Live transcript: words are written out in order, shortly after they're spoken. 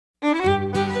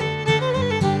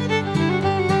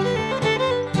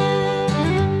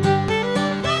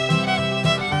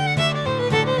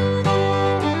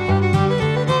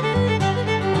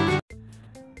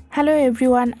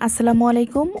Everyone, আসসালামু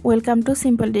আলাইকুম। Welcome to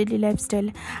simple daily lifestyle.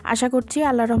 আশা করছি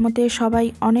আল্লাহর রহমতে সবাই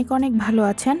অনেক অনেক ভালো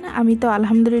আছেন। আমি তো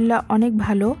আলহামদুলিল্লাহ অনেক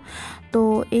ভালো। তো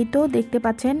এই তো দেখতে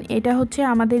পাচ্ছেন, এটা হচ্ছে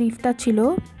আমাদের ইফতার ছিল,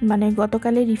 মানে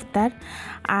গতকালের ইফতার।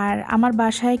 আর আমার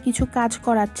বাসায় কিছু কাজ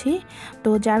করাচ্ছি, তো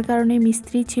যার কারণে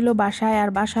মিস্ত্রি ছিল বাসায়, আর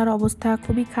বাসার অবস্থা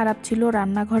খুবই খারাপ ছিল।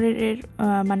 রান্নাঘরের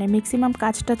মানে ম্যাক্সিমাম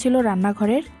কাজটা ছিল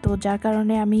রান্নাঘরের, তো যার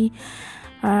কারণে আমি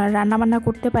রান্নাবান্না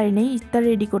করতে পারিনি, ইফতার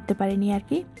রেডি করতে পারিনি আর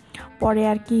কি। পরে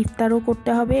আর কি ইফতারও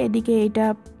করতে হবে, এদিকে এটা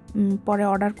পরে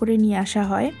অর্ডার করে নিয়ে আসা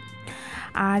হয়।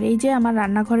 আর এই যে আমার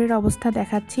রান্নাঘরের অবস্থা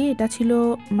দেখাচ্ছি, এটা ছিল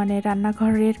মানে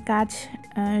রান্নাঘরের কাজ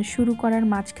শুরু করার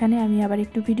মাঝখানে আমি আবার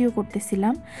একটু ভিডিও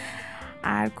করতেছিলাম।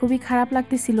 আর খুবই খারাপ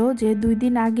লাগতেছিল যে 2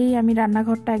 দিন আগেই আমি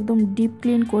রান্নাঘরটা একদম ডিপ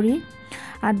ক্লিন করি,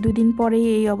 আর 2 দিন পরেই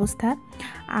এই অবস্থা।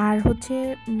 আর হচ্ছে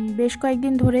বেশ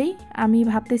কয়েকদিন ধরেই আমি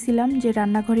ভাবতেছিলাম যে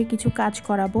রান্নাঘরে কিছু কাজ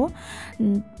করাবো,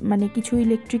 মানে কিছু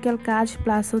ইলেকট্রিক্যাল কাজ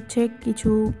প্লাস হচ্ছে কিছু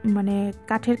মানে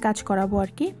কাঠের কাজ করাবো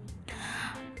আর কি।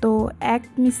 তো এক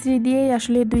মিস্ত্রি দিয়েই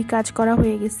আসলে 2 কাজ করা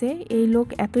হয়ে গেছে। এই লোক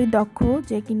এতই দক্ষ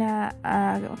যে কিনা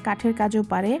কাঠের কাজও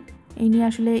পারে। ইনি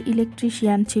আসলে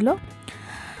ইলেকট্রিশিয়ান ছিল।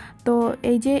 তো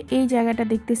এই যে এই জায়গাটা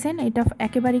দেখতেছেন, এটা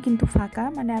একেবারেই কিন্তু ফাঁকা,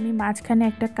 মানে আমি মাঝখানে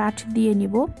একটা কাঠ দিয়ে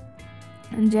নিব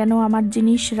যেন আমার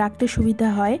জিনিস রাখতে সুবিধা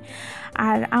হয়।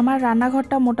 আর আমার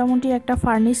রান্নাঘরটা মোটামুটি একটা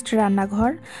ফার্নিশড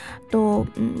রান্নাঘর। তো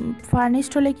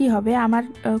ফার্নিশড হলে কি হবে, আমার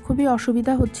খুবই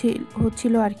অসুবিধা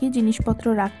হচ্ছিল আর কি জিনিসপত্র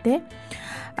রাখতে।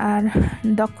 আর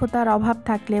দক্ষতার অভাব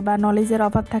থাকলে বা নলেজের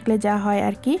অভাব থাকলে যা হয়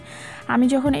আর কি, আমি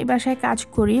যখন এই বাসায় কাজ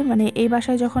করি, মানে এই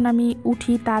বাসায় যখন আমি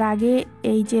উঠি তার আগে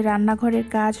এই যে রান্নাঘরের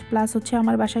কাজ প্লাস হচ্ছে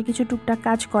আমার বাসায় কিছু টুকটাক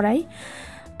কাজ করাই,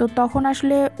 তো তখন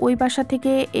আসলে ওই বাসা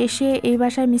থেকে এসে এই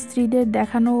বাসায় মিস্ত্রিদের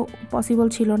দেখানো পসিবল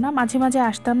ছিল না। মাঝে মাঝে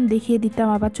আসতাম, দেখিয়ে দিতাম,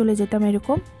 আবার চলে যেতাম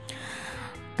এরকম।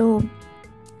 তো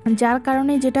যার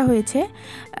কারণে যেটা হয়েছে,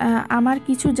 আমার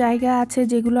কিছু জায়গা আছে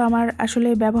যেগুলো আমার আসলে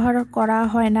ব্যবহার করা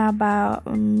হয় না বা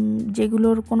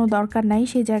যেগুলোর কোনো দরকার নাই,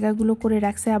 সেই জায়গাগুলো করে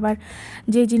রাখছে। আবার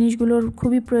যে জিনিসগুলোর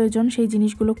খুবই প্রয়োজন সেই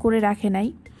জিনিসগুলো করে রাখে নাই।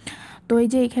 তো এই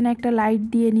যে এখানে একটা লাইট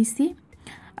দিয়ে নিছি,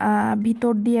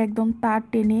 ভিতর দিয়ে একদম তার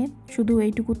টেনে শুধু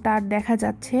এইটুকু তার দেখা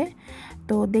যাচ্ছে।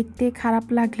 তো দেখতে খারাপ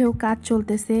লাগলেও কাজ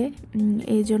চলতেছে,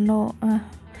 এই জন্য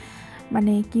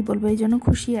মানে কি বলবো, এই জন্য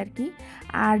খুশি আর কি।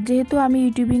 আর যেহেতু আমি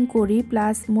ইউটিউবিং করি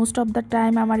plus most of the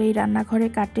time আমার এই রান্নাঘরে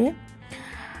কাটে,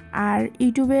 আর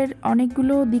ইউটিউবের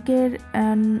অনেকগুলো দিকের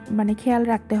মানে খেয়াল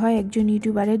রাখতে হয় একজন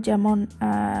ইউটিউবারের। যেমন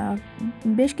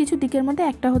বেশ কিছু দিকের মধ্যে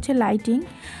একটা হচ্ছে লাইটিং।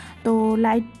 তো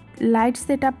লাইট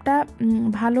সেটআপটা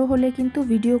ভালো হলে কিন্তু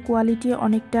ভিডিও কোয়ালিটি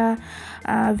অনেকটা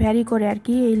ভ্যারি করে আর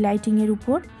কি এই লাইটিংয়ের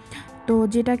উপর। তো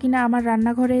যেটা কিনা আমার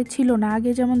রান্নাঘরে ছিল না।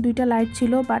 আগে যেমন 2টা লাইট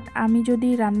ছিল, বাট আমি যদি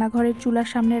রান্নাঘরের চুলার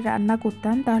সামনে রান্না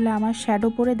করতাম তাহলে আমার শ্যাডো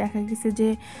পড়ে দেখা গেছে যে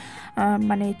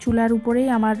মানে চুলার উপরেই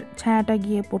আমার ছায়াটা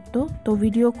গিয়ে পড়তো, তো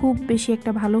ভিডিও খুব বেশি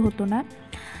একটা ভালো হতো না।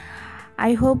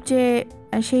 আই হোপ যে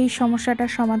সেই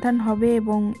সমস্যাটার সমাধান হবে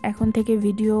এবং এখন থেকে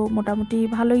ভিডিও মোটামুটি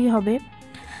ভালোই হবে।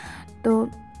 তো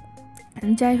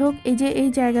যাই হোক, এই যে এই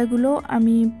জায়গাগুলো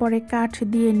আমি পরে কাঠ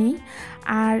দিয়ে নিই।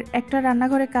 আর একটা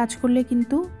রান্নাঘরে কাজ করলে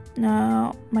কিন্তু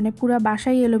মানে পুরা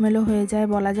বাসাই এলোমেলো হয়ে যায়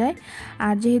বলা যায়।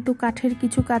 আর যেহেতু কাঠের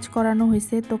কিছু কাজ করানো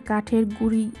হয়েছে, তো কাঠের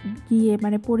গুঁড়ি গিয়ে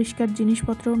মানে পরিষ্কার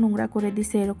জিনিসপত্র নোংরা করে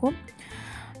দিছে এরকম।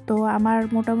 তো আমার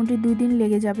মোটামুটি 2 দিন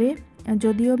লেগে যাবে,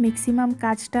 যদিও ম্যাক্সিমাম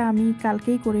কাজটা আমি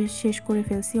কালকেই শেষ করে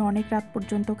ফেলছি, অনেক রাত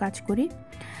পর্যন্ত কাজ করি।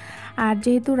 আর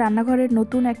যেহেতু রান্নাঘরের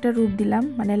নতুন একটা রূপ দিলাম,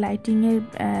 মানে লাইটিংয়ের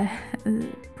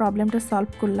প্রবলেমটা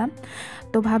সলভ করলাম,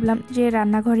 তো ভাবলাম যে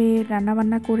রান্নাঘরে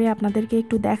রান্নাবান্না করে আপনাদেরকে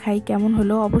একটু দেখাই কেমন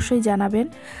হলো, অবশ্যই জানাবেন।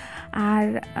 আর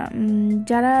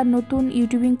যারা নতুন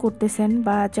ইউটিউবিং করতেছেন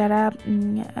বা যারা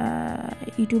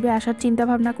ইউটিউবে আসার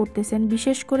চিন্তাভাবনা করতেছেন,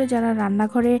 বিশেষ করে যারা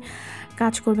রান্নাঘরে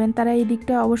কাজ করবেন, তারা এই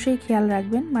দিকটা অবশ্যই খেয়াল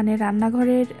রাখবেন। মানে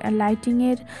রান্নাঘরের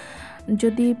লাইটিংয়ের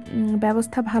যদি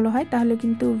ব্যবস্থা ভালো হয় তাহলে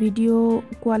কিন্তু ভিডিও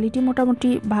কোয়ালিটি মোটামুটি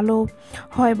ভালো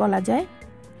হয় বলা যায়।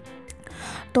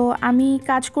 তো আমি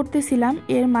কাজ করতেছিলাম,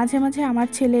 এর মাঝে মাঝে আমার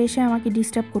ছেলে এসে আমাকে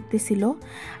ডিস্টার্ব করতেছিল।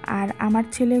 আর আমার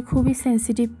ছেলে খুবই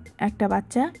সেন্সিটিভ একটা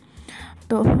বাচ্চা।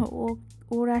 তো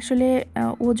ওর আসলে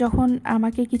ও যখন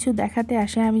আমাকে কিছু দেখাতে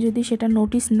আসে, আমি যদি সেটা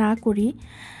নোটিস না করি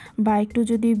বা একটু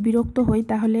যদি বিরক্ত হই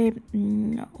তাহলে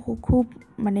ও খুব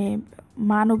মানে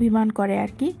মান অভিমান করে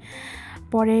আর কি।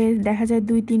 পরে দেখা যায়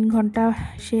 2-3 ঘন্টা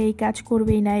সে এই কাজ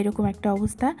করবেই না, এরকম একটা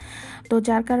অবস্থা। তো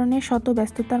যার কারণে শত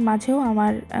ব্যস্ততার মাঝেও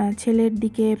আমার ছেলের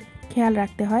দিকে খেয়াল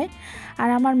রাখতে হয়। আর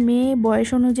আমার মেয়ে বয়স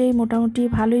অনুযায়ী মোটামুটি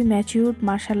ভালোই ম্যাচিউরড,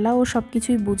 মাশাল্লাহ। ও সব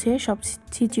কিছুই বুঝে, সব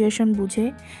সিচুয়েশন বুঝে।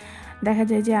 দেখা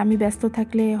যায় যে আমি ব্যস্ত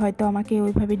থাকলে হয়তো আমাকে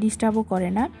ওইভাবে ডিস্টার্বও করে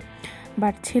না,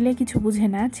 বাট ছেলে কিছু বুঝে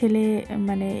না। ছেলে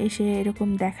মানে এসে এরকম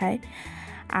দেখায়,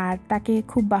 আর তাকে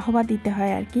খুব বাহবা দিতে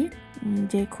হয় আর কি।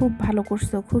 যে খুব ভালো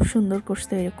করছো, খুব সুন্দর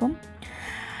করছো এরকম।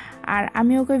 আর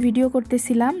আমি ওকে ভিডিও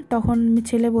করতেছিলাম, তখন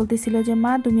ছেলে বলতেছিল যে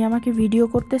মা তুমি আমাকে ভিডিও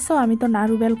করতেছো, আমি তো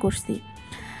নাড়ুবেল করছি।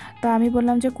 তো আমি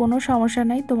বললাম যে কোনো সমস্যা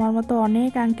নাই, তোমার মতো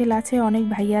অনেক আঙ্কেল আছে, অনেক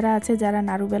ভাইয়ারা আছে যারা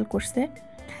নাড়ুবেল করছে।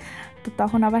 তো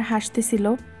তখন আবার হাসতেছিল।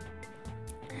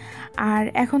 আর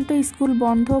এখন তো স্কুল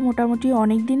বন্ধ, মোটামুটি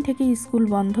অনেক দিন থেকে স্কুল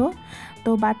বন্ধ।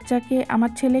 তো বাচ্চাকে,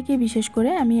 আমার ছেলেকে বিশেষ করে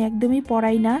আমি একদমই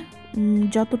পড়াই না।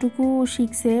 যতটুকু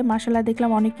শিখছে মাশাআল্লাহ দেখলাম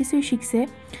অনেক কিছুই শিখছে।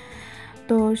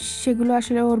 তো সেগুলো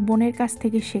আসলে ওর বোনের কাছ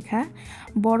থেকে শেখা।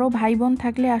 বড় ভাই বোন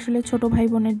থাকলে আসলে ছোট ভাই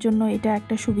বোনের জন্য এটা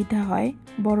একটা সুবিধা হয়,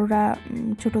 বড়রা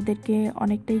ছোটদেরকে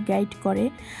অনেকটাই গাইড করে।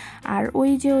 আর ওই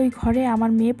যে ওই ঘরে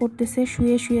আমার মেয়ে পড়তেছে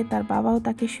শুয়ে শুয়ে, তার বাবাও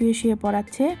তাকে শুয়ে শুয়ে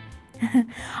পড়াচ্ছে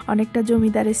অনেকটা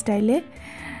জমিদার স্টাইলে।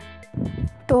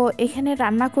 তো এখানে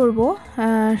রান্না করব,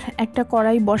 একটা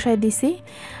কড়াই বসায় দিছি।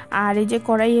 আর এই যে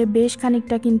কড়াইয়ে বেশ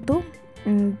খানিকটা কিন্তু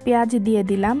পেঁয়াজ দিয়ে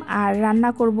দিলাম। আর রান্না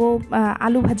করব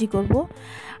আলু ভাজি করব।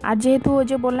 আর যেহেতু ওই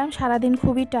যে বললাম সারাদিন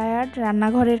খুবই টায়ার্ড,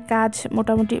 রান্নাঘরের কাজ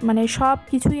মোটামুটি মানে সব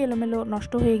কিছুই এলোমেলো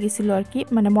নষ্ট হয়ে গেছিলো আর কি,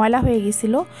 মানে ময়লা হয়ে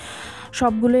গেছিলো,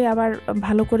 সবগুলোই আবার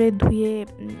ভালো করে ধুয়ে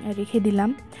রেখে দিলাম।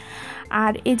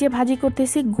 আর এই যে ভাজি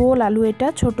করতেছি গোল আলু, এটা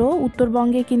ছোট,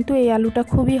 উত্তরবঙ্গে কিন্তু এই আলুটা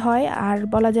খুবই হয়। আর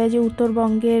বলা যায় যে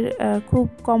উত্তরবঙ্গের খুব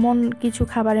কমন কিছু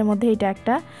খাবারের মধ্যে এটা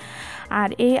একটা। আর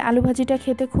এই আলু ভাজিটা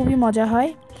খেতে খুবই মজা হয়।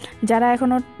 যারা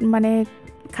এখনও মানে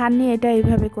খাননি এটা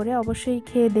এইভাবে করে, অবশ্যই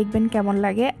খেয়ে দেখবেন কেমন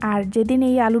লাগে। আর যেদিন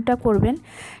এই আলুটা করবেন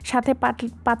সাথে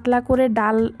পাতলা করে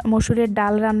ডাল, মসুরের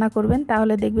ডাল রান্না করবেন,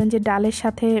 তাহলে দেখবেন যে ডালের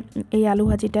সাথে এই আলু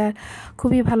ভাজিটা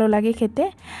খুবই ভালো লাগে খেতে।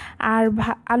 আর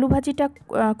আলু ভাজিটা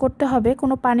করতে হবে,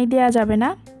 কোনো পানি দেওয়া যাবে না,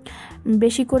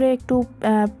 বেশি করে একটু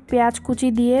পেঁয়াজ কুচি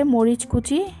দিয়ে, মরিচ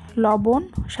কুচি, লবণ,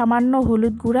 সামান্য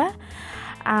হলুদ গুঁড়া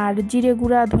আর জিরে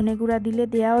গুঁড়া, ধনে গুঁড়া দিলে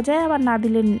দেওয়াও যায়, আবার না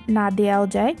দিলে না দেওয়াও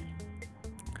যায়।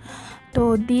 তো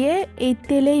দিয়ে এই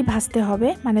তেলেই ভাজতে হবে,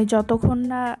 মানে যতক্ষণ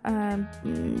না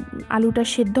আলুটা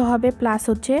সিদ্ধ হবে, প্লাস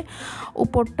হচ্ছে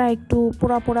উপরটা একটু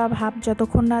পোড়া পোড়া ভাব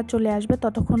যতক্ষণ না চলে আসবে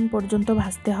ততক্ষণ পর্যন্ত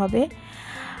ভাজতে হবে।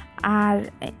 আর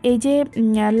এই যে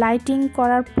লাইটিং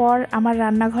করার পর আমার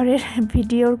রান্নাঘরের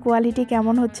ভিডিওর কোয়ালিটি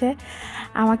কেমন হচ্ছে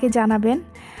আমাকে জানাবেন।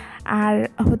 আর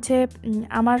হচ্ছে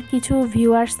আমার কিছু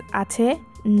ভিউয়ার্স আছে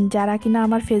যারা কিনা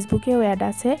আমার ফেসবুকেও অ্যাড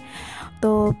আছে।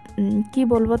 তো কি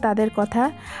বলবো তাদের কথা,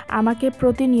 আমাকে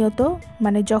প্রতিনিয়ত,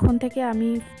 মানে যখন থেকে আমি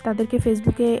তাদেরকে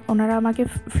ফেসবুকে, ওনারা আমাকে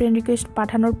ফ্রেন্ড রিকোয়েস্ট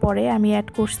পাঠানোর পরে আমি অ্যাড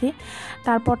করছি,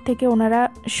 তারপর থেকে ওনারা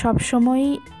সবসময়ই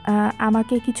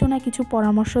আমাকে কিছু না কিছু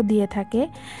পরামর্শ দিয়ে থাকে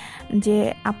যে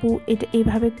আপু এটা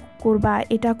এইভাবে করবা,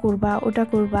 এটা করবা, ওটা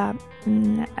করবা।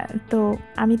 তো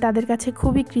আমি তাদের কাছে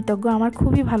খুবই কৃতজ্ঞ, আমার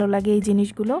খুবই ভালো লাগে এই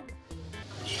জিনিসগুলো।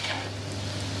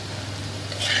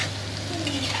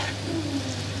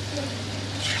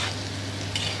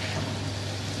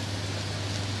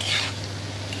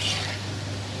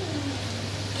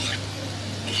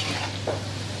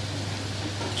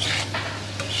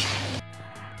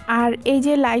 আর এই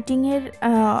যে লাইটিংয়ের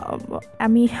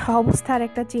আমি অবস্থার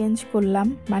একটা চেঞ্জ করলাম,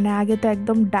 মানে আগে তো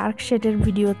একদম ডার্ক শেডের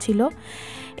ভিডিও ছিল।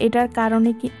 এটার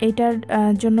কারণে কি, এটার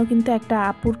জন্য কিন্তু একটা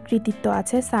আপুর কৃতিত্ব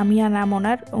আছে, সামিয়া নাম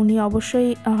ওনার, উনি অবশ্যই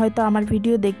হয়তো আমার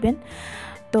ভিডিও দেখবেন।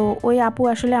 তো ওই আপু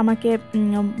আসলে আমাকে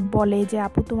বলে যে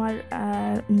আপু তোমার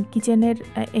কিচেনের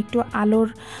একটু আলোর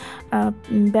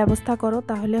ব্যবস্থা করো,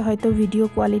 তাহলে হয়তো ভিডিও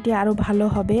কোয়ালিটি আরও ভালো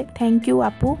হবে। থ্যাংক ইউ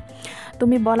আপু,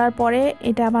 তুমি বলার পরে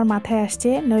এটা আমার মাথায় আসছে,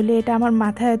 নইলে এটা আমার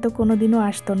মাথায় হয়তো কোনো দিনও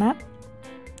আসতো না।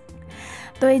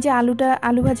 তো এই যে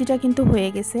আলু ভাজিটা কিন্তু হয়ে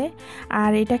গেছে,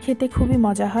 আর এটা খেতে খুবই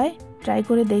মজা হয়, ট্রাই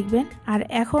করে দেখবেন। আর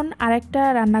এখন আরেকটা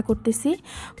রান্না করতেছি,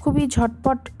 খুবই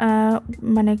ঝটপট,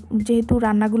 মানে যেহেতু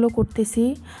রান্নাগুলো করতেছি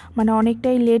মানে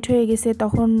অনেকটাই লেট হয়ে গেছে,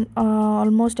 তখন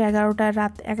অলমোস্ট 11টা,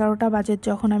 রাত 11টা বাজে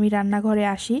যখন আমি রান্নাঘরে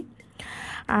আসি।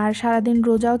 আর সারাদিন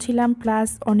রোজাও ছিলাম, প্লাস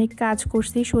অনেক কাজ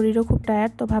করছি, শরীরও খুব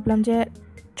টায়ার্ড, তো ভাবলাম যে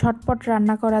ঝটপট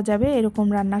রান্না করা যাবে, এরকম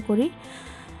রান্না করি।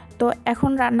 তো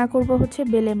এখন রান্না করব হচ্ছে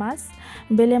বেলে মাছ।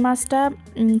 বেলে মাছটা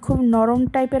খুব নরম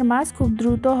টাইপের মাছ, খুব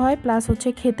দ্রুত হয়, প্লাস হচ্ছে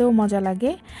খেতেও মজা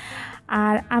লাগে।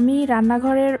 আর আমি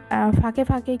রান্নাঘরের ফাঁকে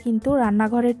ফাঁকে কিন্তু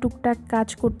রান্নাঘরের টুকটাক কাজ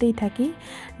করতেই থাকি,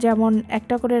 যেমন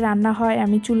একটা করে রান্না হয়,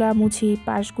 আমি চুলা মুছি,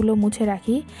 পাশগুলো মুছে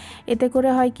রাখি। এতে করে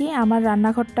হয় কি, আমার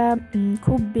রান্নাঘরটা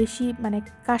খুব বেশি মানে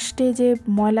কাস্টে যে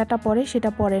ময়লাটা পড়ে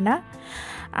সেটা পড়ে না।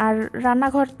 আর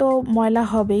রান্নাঘর তো ময়লা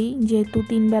হবেই, যেহেতু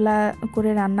 3 বেলা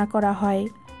করে রান্না করা হয়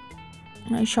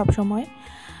সব সময়।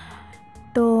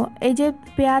 তো এই যে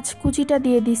পেঁয়াজ কুচিটা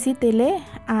দিয়ে দিছি তেলে,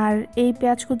 আর এই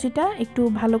পেঁয়াজ কুচিটা একটু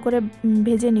ভালো করে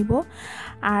ভেজে নিব।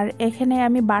 আর এখানে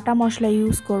আমি বাটা মশলা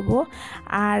ইউজ করব।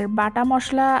 আর বাটা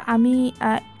মশলা আমি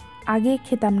আগে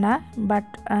খেতাম না, বাট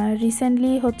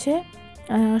রিসেন্টলি হচ্ছে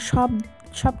সব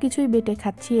সব কিছুই বেটে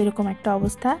খাচ্ছি এরকম একটা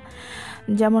অবস্থা।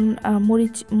 যেমন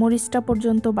মরিচটা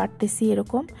পর্যন্ত বাটতেছি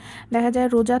এরকম। দেখা যায়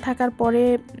রোজা থাকার পরে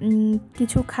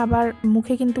কিছু খাবার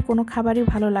মুখে কিন্তু কোনো খাবারই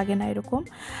ভালো লাগে না এরকম।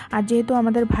 আর যেহেতু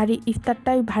আমাদের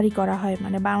ইফতারটাই ভারী করা হয়,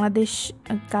 মানে বাংলাদেশ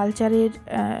কালচারের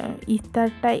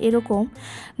ইফতারটা এরকম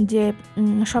যে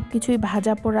সব কিছুই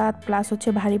ভাজা পোড়া প্লাস হচ্ছে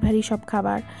ভারী ভারী সব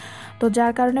খাবার, তো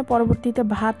যার কারণে পরবর্তীতে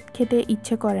ভাত খেতে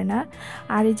ইচ্ছে করে না।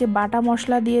 আর এই যে বাটা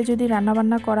মশলা দিয়ে যদি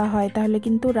রান্নাবান্না করা হয় তাহলে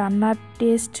কিন্তু রান্নার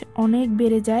টেস্ট অনেক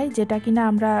বেড়ে যায়, যেটা কিনা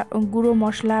আমরা গুঁড়ো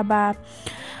মশলা বা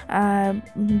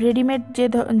রেডিমেড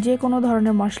যে কোনো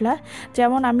ধরনের মশলা,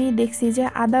 যেমন আমি দেখছি যে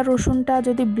আদা রসুনটা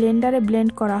যদি ব্লেন্ডারে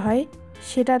ব্লেন্ড করা হয়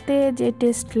সেটাতে যে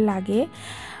টেস্ট লাগে,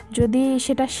 যদি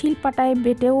সেটা শিলপাটায়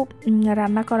বেটেও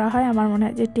রান্না করা হয় আমার মনে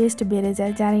হয় যে টেস্ট বেড়ে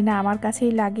যায়। জানি না আমার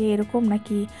কাছেই লাগে এরকম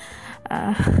নাকি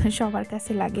সবার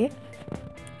কাছে লাগে।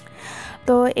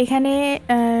 তো এখানে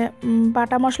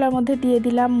বাটা মশলার মধ্যে দিয়ে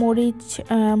দিলাম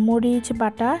মরিচ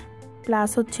বাটা প্লাস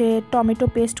হচ্ছে টমেটো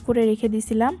পেস্ট করে রেখে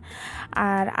দিয়েছিলাম,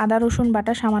 আর আদা রসুন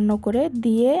বাটা সামান্য করে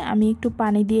দিয়ে আমি একটু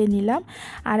পানি দিয়ে নিলাম।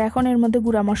 আর এখন এর মধ্যে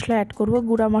গুঁড়া মশলা অ্যাড করব।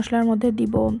 গুঁড়া মশলার মধ্যে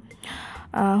দিব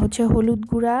হচ্ছে হলুদ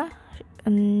গুঁড়া,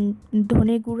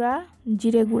 ধনে গুঁড়া,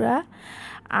 জিরে গুঁড়া,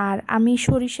 আর আমি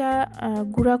সরিষা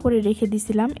গুঁড়া করে রেখে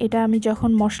দিয়েছিলাম। এটা আমি যখন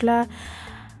মশলা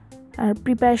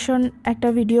প্রিপারেশন একটা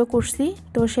ভিডিও করছি,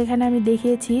 তো সেখানে আমি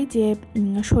দেখিয়েছি যে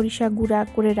সরিষা গুঁড়া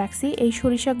করে রাখছি। এই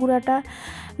সরিষা গুঁড়াটা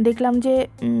দেখলাম যে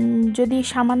যদি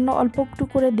সামান্য অল্প একটু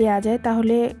করে দেয়া যায়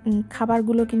তাহলে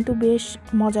খাবারগুলো কিন্তু বেশ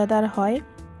মজাদার হয়।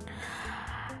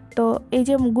 তো এই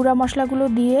যে গুঁড়া মশলাগুলো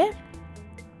দিয়ে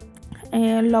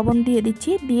লবণ দিয়ে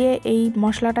দিচ্ছি, দিয়ে এই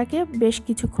মশলাটাকে বেশ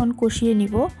কিছুক্ষণ কষিয়ে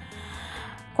নিব।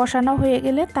 কষানো হয়ে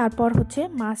গেলে তারপর হচ্ছে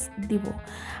মাছ দিব।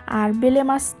 আর বেলে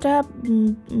মাছটা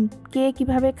কে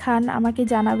কীভাবে খান আমাকে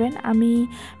জানাবেন। আমি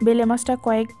বেলে মাছটা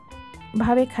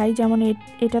কয়েকভাবে খাই, যেমন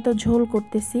এটা তো ঝোল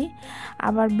করতেছি,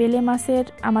 আবার বেলে মাছের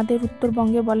আমাদের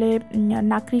উত্তরবঙ্গে বলে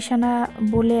নাকরিসানা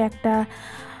বলে একটা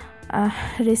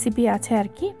রেসিপি আছে আর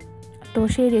কি। তো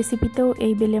সেই রেসিপিতেও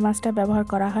এই বেলে মাছটা ব্যবহার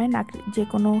করা হয় যে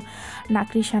কোনো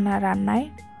নাকরিসানা রান্নায়,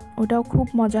 ওটাও খুব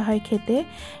মজা হয় খেতে।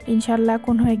 ইনশাল্লাহ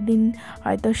কোনো একদিন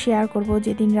হয়তো শেয়ার করব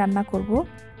যেদিন রান্না করব।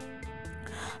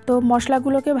 তো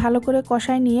মশলাগুলোকে ভালো করে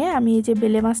কষায় নিয়ে আমি এই যে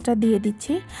বেলে মাছটা দিয়ে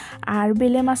দিচ্ছি। আর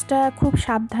বেলে মাছটা খুব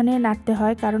সাবধানে নাড়তে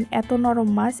হয়, কারণ এত নরম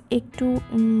মাছ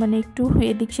একটু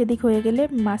এদিক সেদিক হয়ে গেলে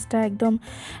মাছটা একদম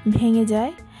ভেঙে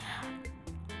যায়।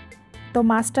 তো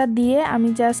মাছটা দিয়ে আমি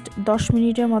জাস্ট 10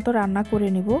 মিনিটের মতো রান্না করে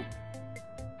নেব।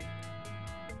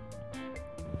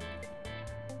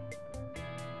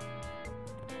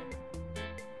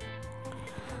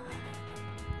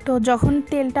 তো যখন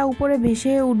তেলটা উপরে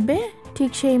ভেসে উঠবে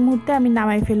ঠিক সেই মুহূর্তে আমি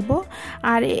নামাই ফেলবো।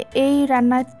 আর এই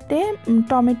রান্নাতে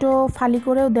টমেটো ফালি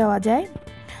করেও দেওয়া যায়,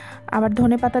 আবার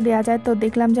ধনেপাতা দেওয়া যায়। তো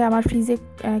দেখলাম যে আমার ফ্রিজে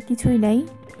কিছুই নেই,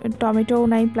 টমেটোও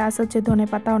নাই প্লাস হচ্ছে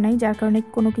ধনেপাতাও নেই, যার কারণে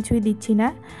কোনো কিছুই দিচ্ছি না।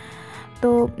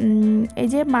 তো এই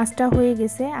যে মাছটা হয়ে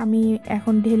গেছে, আমি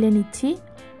এখন ঢেলে নিচ্ছি।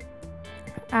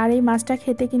 আর এই মাছটা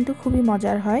খেতে কিন্তু খুবই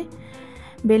মজার হয়,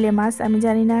 বেলে মাছ। আমি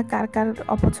জানি না কার কার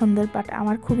অপছন্দের, বাট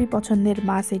আমার খুবই পছন্দের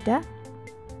মাছ এটা।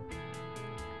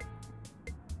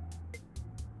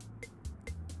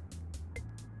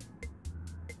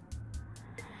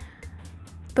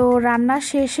 তো রান্না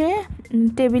শেষে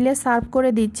টেবিলে সার্ভ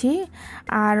করে দিচ্ছি।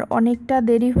 আর অনেকটা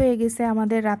দেরি হয়ে গেছে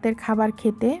আমাদের রাতের খাবার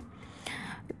খেতে,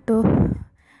 তো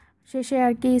শেষে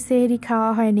আর কি সেহরি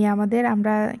খাওয়া হয়নি আমাদের।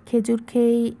 আমরা খেজুর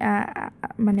খেয়েই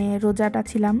মানে রোজাটা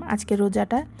ছিলাম, আজকে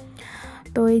রোজাটা।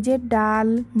 তো এই যে ডাল,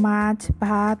 মাছ,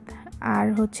 ভাত আর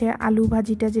হচ্ছে আলু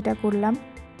ভাজিটা যেটা করলাম।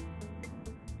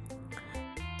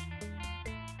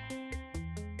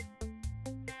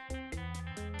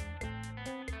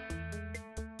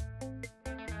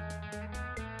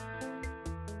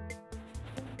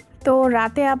 তো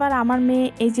রাতে আবার আমার মেয়ে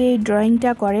এই যে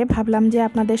ড্রয়িংটা করে, ভাবলাম যে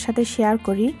আপনাদের সাথে শেয়ার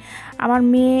করি। আমার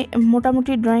মেয়ে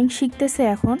মোটামুটি ড্রয়িং শিখতেছে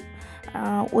এখন,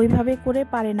 ওইভাবে করে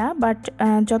পারে না, বাট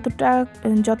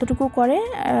যতটুকু করে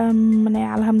মানে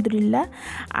আলহামদুলিল্লাহ।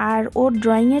 আর ওর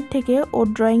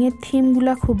ড্রয়িংয়ের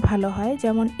থিমগুলো খুব ভালো হয়।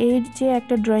 যেমন এই যে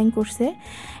একটা ড্রয়িং করছে,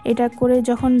 এটা করে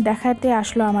যখন দেখাতে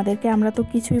আসলো আমাদেরকে, আমরা তো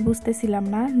কিছুই বুঝতেছিলাম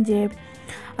না যে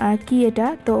কি এটা।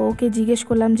 তো ওকে জিজ্ঞেস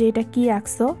করলাম যে এটা কি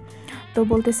আঁকছো, তো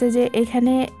বলতেছে যে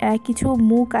এখানে কিছু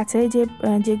মুখ আছে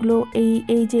যেগুলো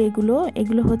এই যে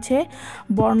এগুলো হচ্ছে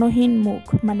বর্ণহীন মুখ,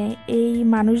 মানে এই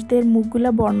মানুষদের মুখগুলো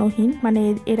বর্ণহীন, মানে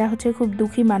এরা হচ্ছে খুব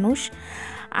দুঃখী মানুষ।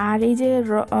 আর এই যে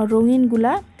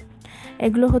রঙিনগুলা,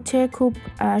 এগুলো হচ্ছে খুব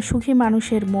সুখী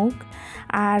মানুষের মুখ।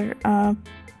 আর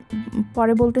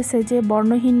পরে বলতেছে যে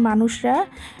বর্ণহীন মানুষরা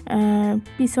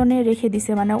পিছনে রেখে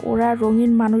দিছে, মানে ওরা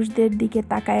রঙিন মানুষদের দিকে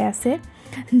তাকায় আছে।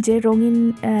 যে রঙিন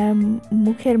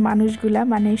মুখের মানুষগুলা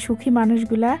মানে সুখী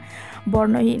মানুষগুলা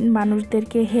বর্ণহীন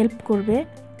মানুষদেরকে হেল্প করবে।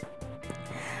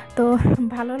 তো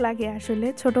ভালো লাগে আসলে,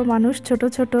 ছোট মানুষ ছোট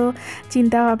ছোট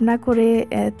চিন্তা ভাবনা করে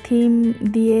থিম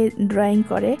দিয়ে ড্রয়িং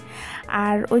করে।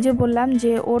 আর ওই যে বললাম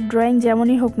যে ওর ড্রয়িং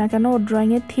যেমনই হোক না কেন, ওর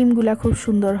ড্রয়িংয়ের থিমগুলো খুব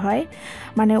সুন্দর হয়।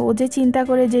 মানে ও যে চিন্তা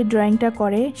করে যে ড্রয়িংটা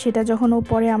করে সেটা যখন ও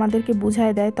পরে আমাদেরকে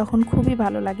বুঝায় দেয় তখন খুবই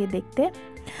ভালো লাগে দেখতে।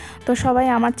 তো সবাই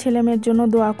আমার ছেলে মেয়ের জন্য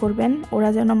দোয়া করবেন, ওরা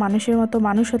যেন মানুষের মতো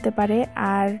মানুষ হতে পারে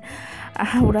আর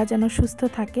ওরা যেন সুস্থ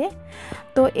থাকে।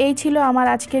 তো এই ছিল আমার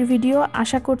আজকের ভিডিও,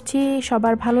 আশা করছি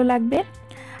সবার ভালো লাগবে।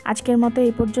 আজকের মতো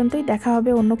এই পর্যন্তই, দেখা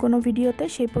হবে অন্য কোনো ভিডিওতে,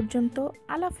 সেই পর্যন্ত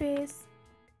আল্লাহ হাফেজ।